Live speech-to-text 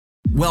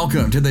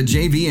Welcome to the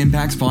JV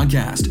Impacts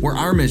Podcast, where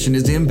our mission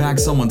is to impact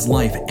someone's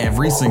life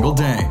every single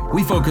day.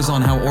 We focus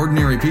on how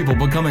ordinary people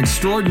become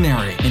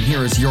extraordinary. And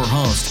here is your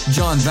host,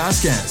 John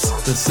Vasquez,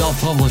 the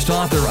self-published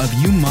author of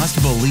You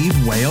Must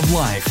Believe Way of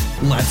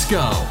Life. Let's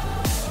go.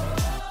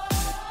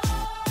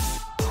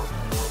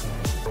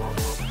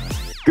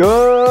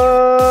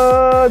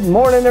 Good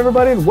morning,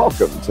 everybody, and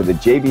welcome to the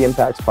JV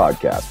Impacts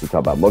Podcast. We talk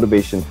about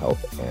motivation,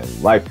 health,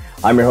 and life.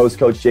 I'm your host,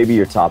 Coach JV,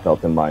 your top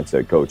health and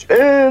mindset coach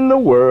in the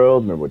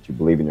world. Remember, what you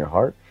believe in your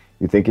heart,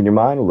 you think in your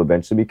mind, will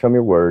eventually become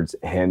your words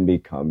and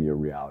become your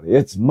reality.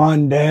 It's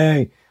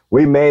Monday.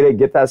 We made it.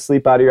 Get that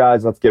sleep out of your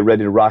eyes. Let's get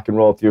ready to rock and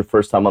roll. If you're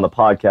first time on the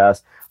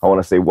podcast, I want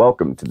to say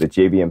welcome to the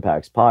JV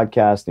Impacts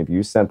Podcast. And if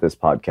you sent this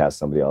podcast to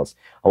somebody else,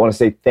 I want to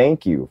say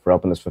thank you for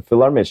helping us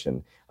fulfill our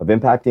mission of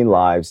impacting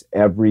lives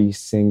every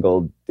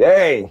single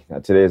day. Now,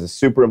 today is a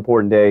super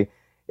important day.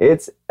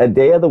 It's a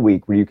day of the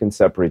week where you can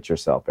separate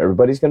yourself.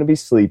 Everybody's going to be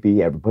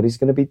sleepy. Everybody's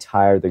going to be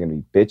tired. They're going to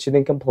be bitching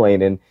and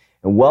complaining.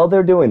 And while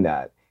they're doing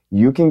that,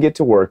 you can get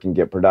to work and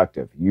get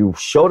productive. You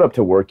showed up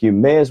to work. You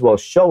may as well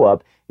show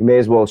up. You may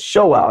as well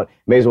show out.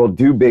 You may as well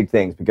do big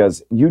things,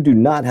 because you do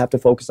not have to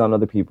focus on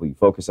other people. You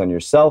focus on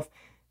yourself.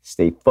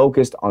 Stay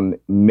focused on the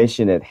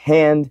mission at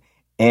hand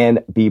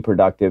and be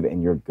productive,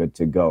 and you're good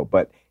to go.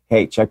 But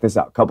hey, check this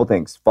out. Couple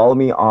things. Follow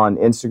me on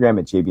Instagram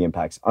at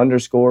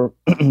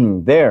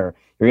JVImpacts_. There,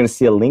 you're going to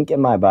see a link in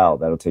my bio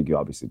that'll take you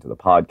obviously to the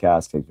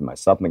podcast, take you to my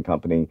supplement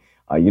company,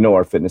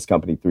 our fitness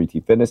company,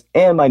 3T Fitness,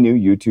 and my new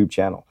YouTube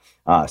channel.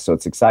 So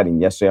it's exciting.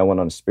 Yesterday, I went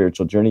on a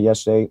spiritual journey a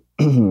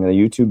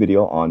YouTube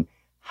video on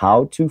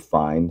how to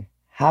find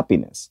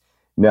happiness.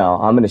 Now,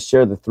 I'm going to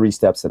share the 3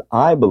 steps that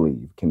I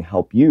believe can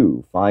help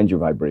you find your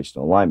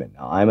vibrational alignment.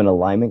 Now, I'm an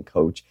alignment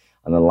coach,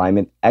 an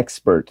alignment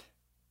expert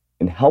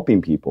in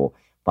helping people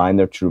find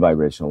their true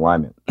vibrational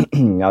alignment.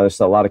 Now, there's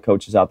a lot of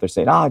coaches out there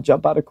saying,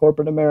 jump out of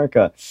corporate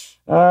America.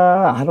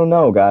 I don't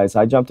know, guys.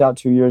 I jumped out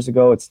 2 years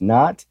ago. It's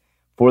not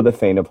for the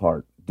faint of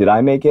heart. Did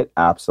I make it?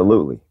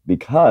 Absolutely.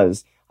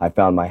 Because I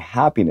found my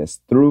happiness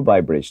through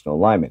vibrational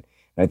alignment.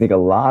 And I think a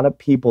lot of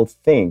people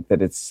think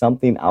that it's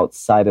something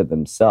outside of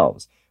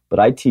themselves. But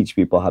I teach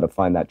people how to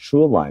find that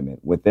true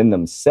alignment within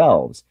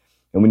themselves.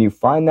 And when you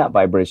find that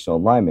vibrational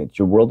alignment,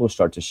 your world will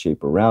start to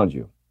shape around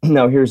you.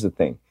 Now, here's the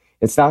thing.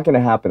 It's not going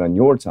to happen on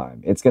your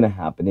time. It's going to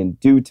happen in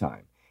due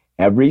time.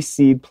 Every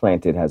seed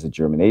planted has a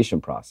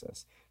germination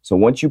process. So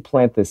once you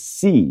plant the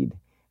seed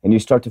and you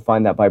start to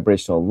find that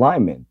vibrational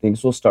alignment,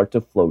 things will start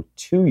to flow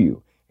to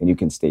you. And you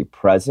can stay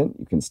present.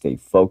 You can stay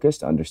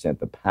focused, understand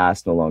the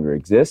past no longer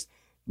exists,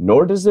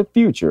 nor does the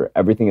future.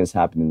 Everything is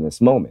happening in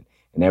this moment.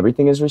 And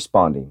everything is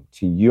responding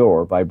to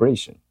your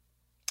vibration.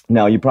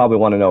 Now, you probably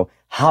want to know,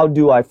 how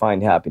do I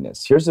find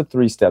happiness? Here's the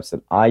 3 steps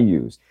that I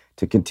use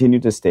to continue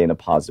to stay in a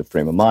positive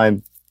frame of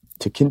mind,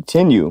 to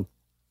continue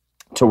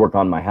to work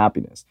on my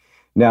happiness.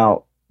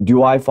 Now,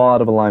 do I fall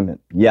out of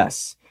alignment?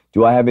 Yes.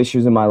 Do I have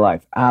issues in my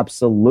life?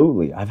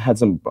 Absolutely. I've had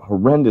some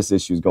horrendous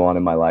issues go on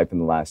in my life in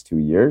the last 2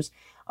 years.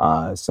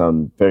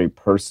 Some very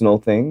personal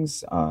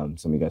things. Some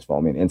of you guys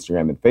follow me on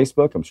Instagram and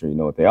Facebook. I'm sure you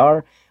know what they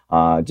are.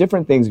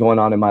 Different things going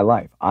on in my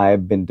life.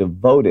 I've been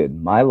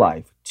devoted my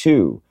life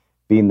to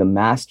being the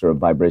master of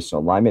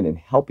vibrational alignment and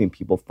helping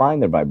people find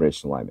their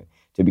vibrational alignment,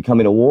 to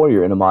becoming a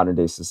warrior in a modern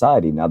day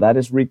society. Now, that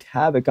has wreaked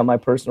havoc on my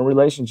personal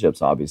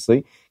relationships,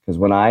 obviously, because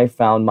when I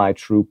found my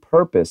true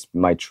purpose,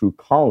 my true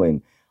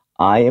calling,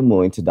 I am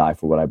willing to die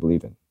for what I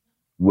believe in.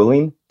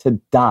 Willing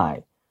to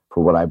die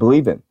for what I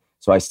believe in.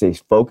 So I stay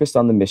focused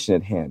on the mission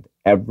at hand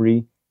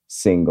every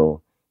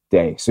single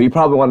day. So you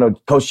probably want to know,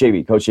 Coach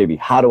JV,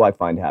 how do I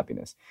find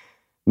happiness?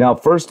 Now,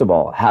 first of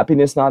all,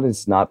 happiness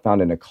is not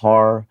found in a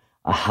car,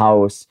 a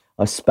house,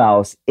 a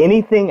spouse,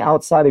 anything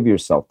outside of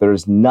yourself. There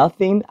is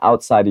nothing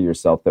outside of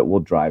yourself that will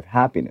drive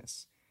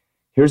happiness.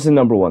 Here's the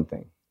number one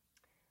thing.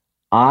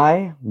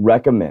 I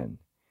recommend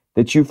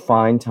that you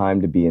find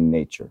time to be in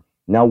nature.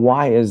 Now,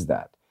 why is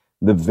that?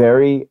 The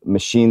very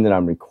machine that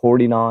I'm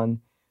recording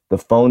on, the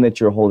phone that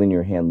you're holding in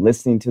your hand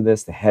listening to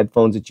this, the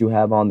headphones that you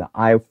have on, the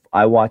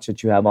iWatch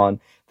that you have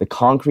on, the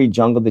concrete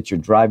jungle that you're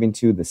driving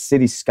to, the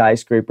city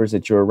skyscrapers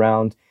that you're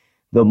around,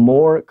 the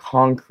more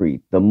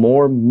concrete, the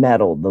more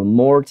metal, the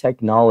more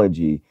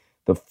technology,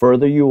 the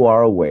further you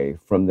are away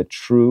from the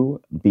true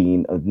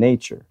being of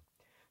nature.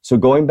 So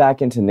going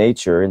back into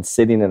nature and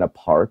sitting in a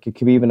park, it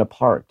could be even a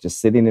park,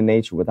 just sitting in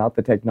nature without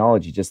the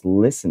technology, just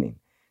listening,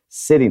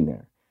 sitting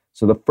there.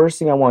 So the first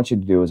thing I want you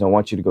to do is I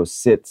want you to go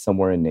sit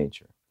somewhere in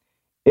nature.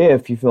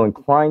 If you feel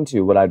inclined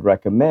to, what I'd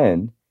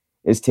recommend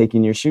is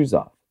taking your shoes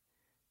off,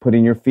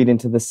 putting your feet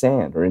into the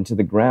sand or into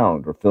the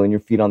ground, or feeling your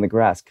feet on the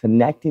grass,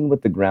 connecting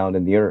with the ground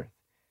and the earth.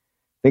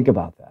 Think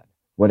about that.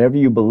 Whatever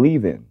you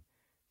believe in,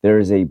 there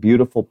is a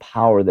beautiful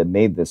power that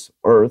made this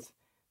earth,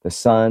 the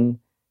sun,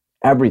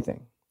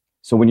 everything.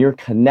 So when you're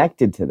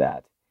connected to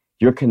that,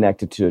 you're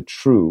connected to a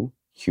true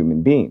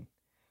human being.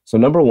 So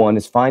number 1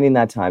 is finding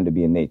that time to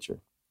be in nature.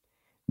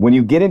 When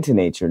you get into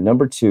nature,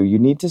 number 2, you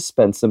need to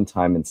spend some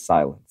time in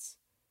silence.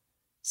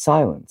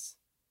 Silence.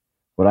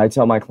 What I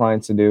tell my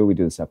clients to do, we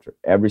do this after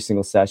every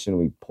single session.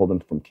 We pull them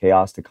from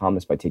chaos to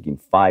calmness by taking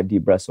 5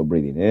 deep breaths. So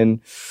breathing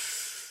in,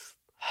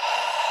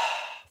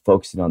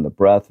 focusing on the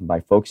breath. And by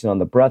focusing on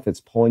the breath,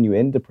 it's pulling you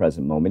into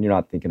present moment. You're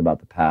not thinking about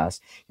the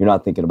past. You're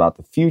not thinking about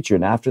the future.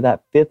 And after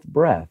that 5th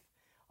breath,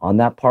 on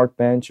that park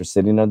bench or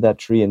sitting under that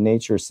tree in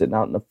nature or sitting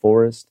out in the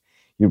forest,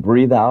 you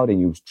breathe out and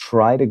you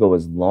try to go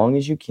as long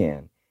as you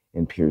can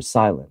in pure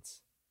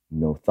silence.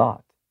 No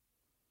thought.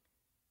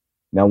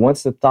 Now,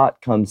 once the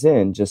thought comes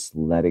in, just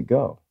let it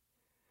go.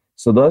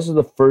 So those are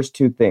the first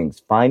 2 things,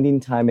 finding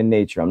time in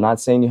nature. I'm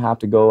not saying you have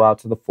to go out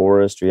to the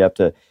forest or you have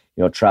to,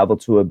 travel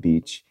to a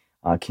beach.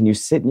 Can you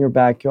sit in your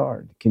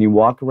backyard? Can you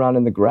walk around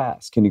in the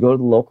grass? Can you go to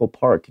the local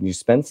park? Can you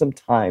spend some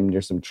time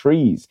near some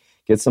trees,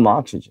 get some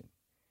oxygen,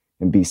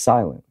 and be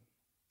silent?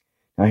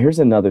 Now, here's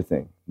another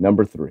thing,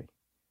 number 3.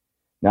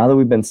 Now that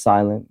we've been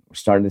silent, we're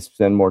starting to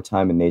spend more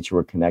time in nature,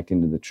 we're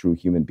connecting to the true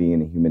human being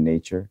and human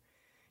nature.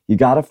 You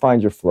got to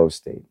find your flow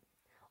state.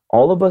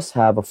 All of us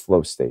have a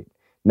flow state.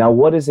 Now,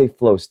 what is a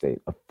flow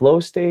state? A flow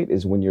state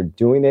is when you're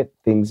doing it,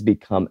 things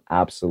become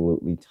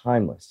absolutely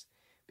timeless.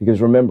 Because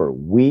remember,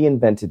 we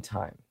invented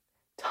time.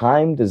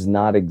 Time does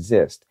not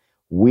exist.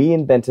 We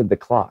invented the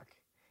clock.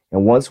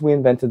 And once we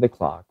invented the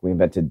clock, we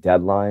invented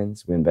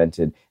deadlines, we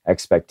invented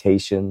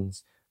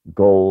expectations,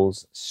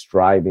 goals,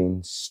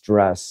 striving,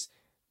 stress,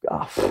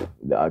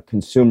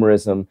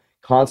 consumerism,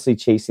 constantly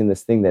chasing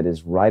this thing that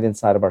is right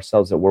inside of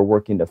ourselves that we're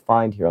working to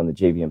find here on the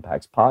JV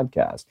Impacts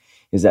podcast,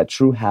 is that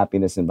true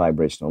happiness and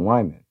vibrational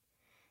alignment.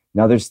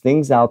 Now, there's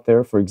things out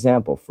there, for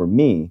example, for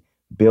me,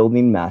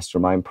 building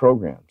mastermind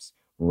programs,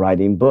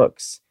 writing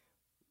books,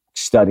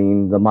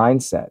 studying the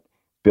mindset,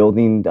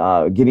 building,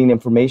 getting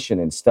information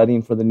and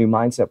studying for the new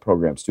mindset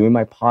programs, doing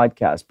my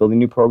podcast, building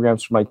new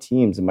programs for my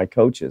teams and my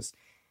coaches.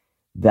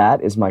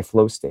 That is my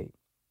flow state.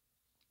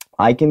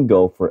 I can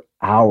go for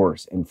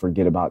hours and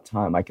forget about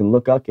time. I can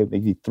look up at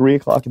maybe 3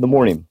 o'clock in the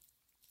morning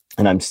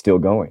and I'm still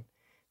going.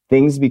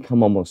 Things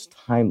become almost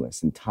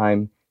timeless and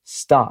time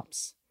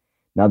stops.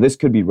 Now, this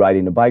could be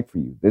riding a bike for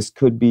you. This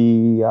could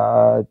be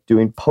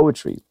doing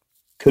poetry.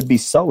 Could be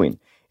sewing.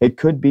 It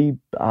could be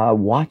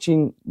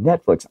watching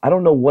Netflix. I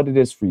don't know what it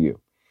is for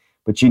you,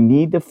 but you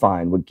need to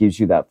find what gives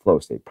you that flow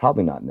state.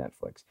 Probably not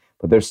Netflix,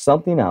 but there's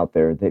something out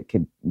there that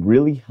could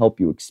really help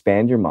you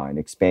expand your mind,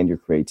 expand your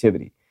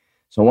creativity.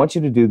 So I want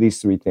you to do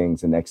these 3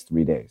 things the next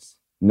 3 days.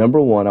 Number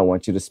 1, I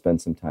want you to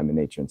spend some time in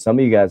nature. And some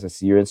of you guys, I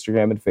see your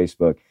Instagram and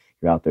Facebook,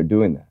 you're out there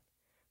doing that.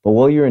 But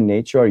while you're in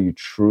nature, are you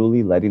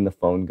truly letting the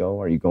phone go?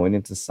 Are you going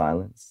into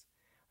silence?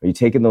 Are you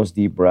taking those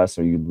deep breaths?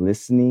 Are you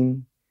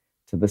listening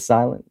to the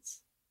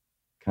silence?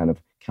 Kind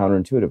of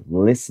counterintuitive,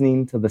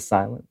 listening to the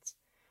silence.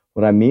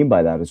 What I mean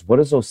by that is, what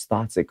is those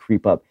thoughts that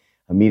creep up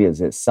immediately?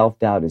 Is it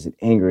self-doubt? Is it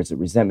anger? Is it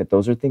resentment?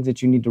 Those are things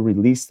that you need to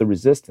release the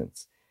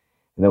resistance.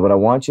 And then what I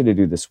want you to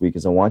do this week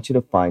is I want you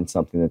to find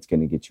something that's going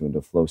to get you into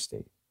a flow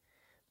state.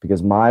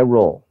 Because my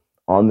role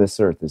on this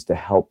earth is to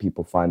help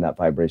people find that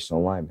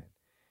vibrational alignment.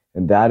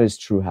 And that is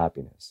true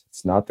happiness.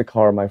 It's not the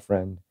car, my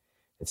friend.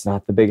 It's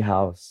not the big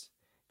house.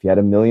 If you had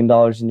 $1 million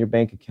in your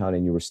bank account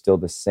and you were still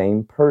the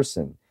same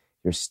person,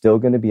 you're still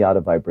going to be out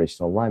of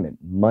vibrational alignment.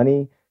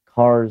 Money,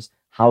 cars,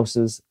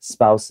 houses,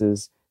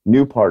 spouses,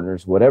 new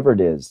partners, whatever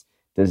it is,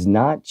 does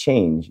not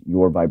change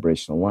your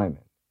vibrational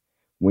alignment.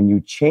 When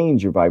you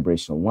change your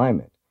vibrational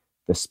alignment,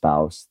 the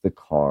spouse, the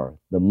car,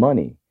 the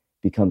money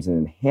becomes an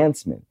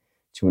enhancement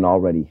to an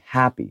already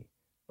happy,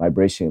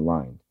 vibrationally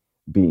aligned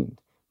being.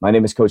 My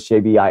name is Coach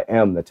JB. I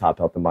am the top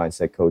health and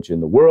mindset coach in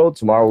the world.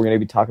 Tomorrow we're going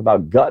to be talking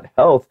about gut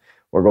health.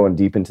 We're going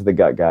deep into the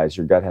gut, guys.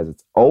 Your gut has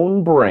its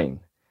own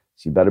brain,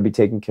 so you better be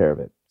taking care of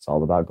it. It's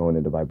all about going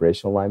into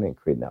vibrational alignment and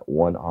creating that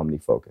one omni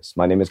focus.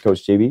 My name is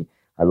Coach JB.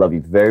 I love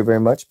you very, very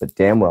much, but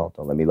damn well,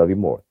 don't let me love you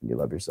more than you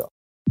love yourself.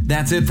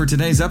 That's it for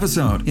today's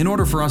episode. In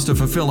order for us to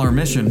fulfill our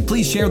mission,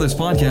 please share this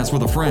podcast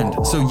with a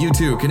friend so you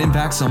too can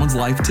impact someone's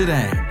life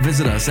today.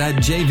 Visit us at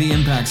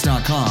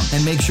jvimpacts.com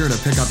and make sure to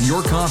pick up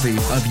your copy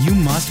of You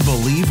Must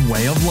Believe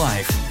Way of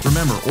Life.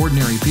 Remember,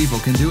 ordinary people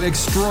can do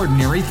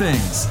extraordinary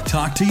things.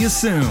 Talk to you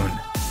soon.